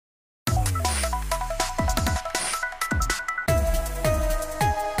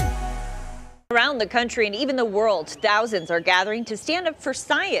Around the country and even the world, thousands are gathering to stand up for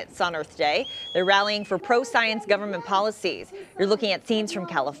science on Earth Day. They're rallying for pro-science government policies. You're looking at scenes from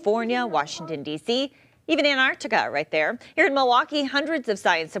California, Washington, D.C., even Antarctica right there. Here in Milwaukee, hundreds of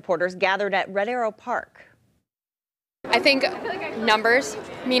science supporters gathered at Red Arrow Park. I think numbers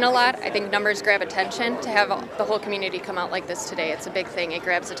mean a lot. I think numbers grab attention. To have the whole community come out like this today, it's a big thing. It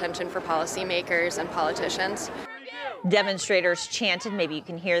grabs attention for policymakers and politicians. Demonstrators chanted, maybe you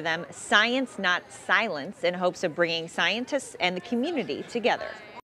can hear them, "Science, not silence," in hopes of bringing scientists and the community together.